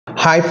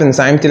Hi friends,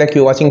 I am Tilak.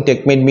 You're watching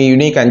Tech Made Me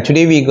Unique, and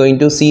today we're going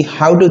to see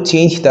how to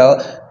change the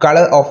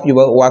color of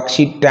your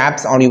worksheet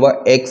tabs on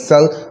your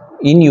Excel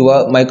in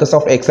your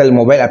Microsoft Excel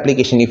mobile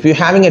application. If you're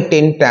having a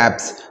 10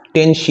 tabs,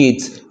 10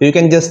 sheets, you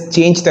can just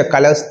change the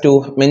colors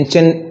to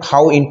mention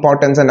how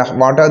important and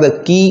what are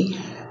the key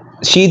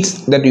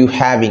sheets that you're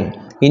having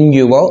in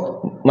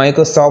your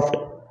Microsoft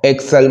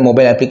Excel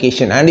mobile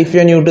application. And if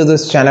you're new to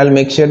this channel,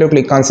 make sure to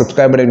click on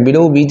subscribe button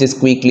below. We just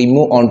quickly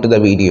move on to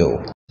the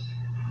video.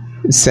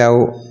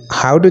 So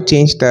how to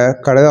change the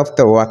color of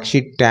the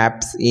worksheet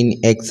tabs in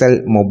Excel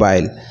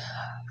mobile,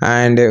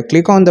 and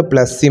click on the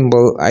plus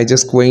symbol. I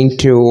just going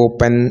to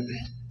open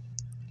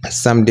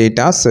some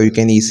data so you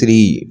can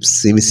easily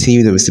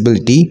see the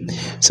visibility.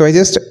 So I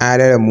just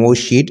added a more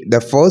sheet.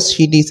 The first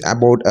sheet is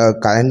about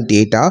current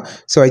data,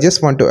 so I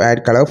just want to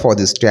add color for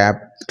this tab.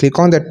 Click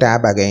on the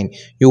tab again.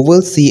 You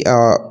will see a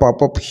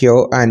pop-up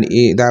here, and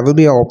there will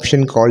be an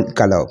option called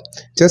color.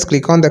 Just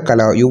click on the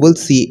color. You will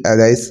see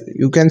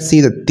you can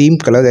see the theme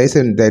color. There is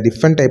the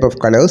different type of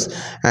colors,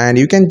 and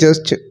you can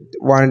just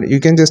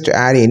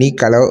add any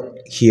color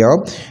here.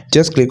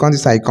 Just click on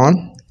this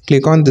icon.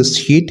 Click on this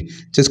sheet.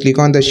 Just click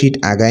on the sheet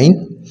again,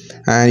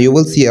 and you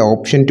will see an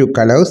option to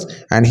colors,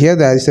 and here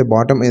there is a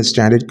bottom is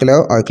standard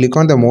color, or click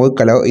on the more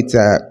color. It's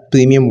a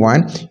premium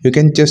one. You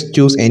can just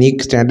choose any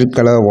standard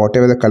color,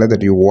 whatever the color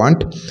that you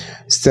want.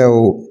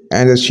 So,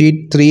 and the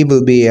sheet 3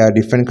 will be a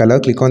different color.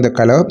 Click on the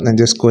color and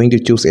just going to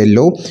choose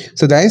yellow.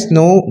 So there is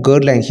no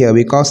guideline here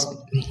because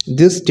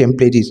this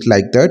template is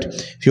like that.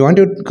 If you want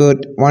a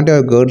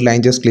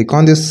guideline, just click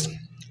on this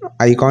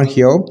icon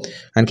here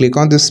and click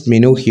on this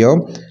menu here,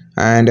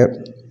 and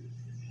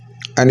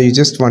you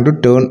just want to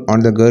turn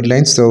on the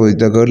guidelines, so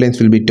the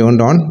guidelines will be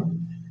turned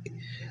on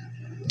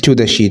to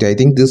the sheet. I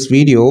think this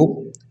video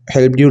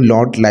helped you a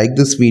lot. Like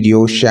this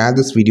video, share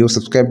this video,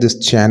 subscribe this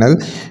channel.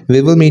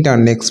 We will meet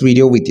on next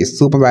video with a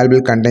super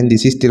valuable content.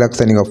 This is Tilak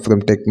signing off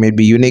from Tech Made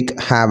Me Unique.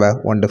 Have a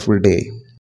wonderful day.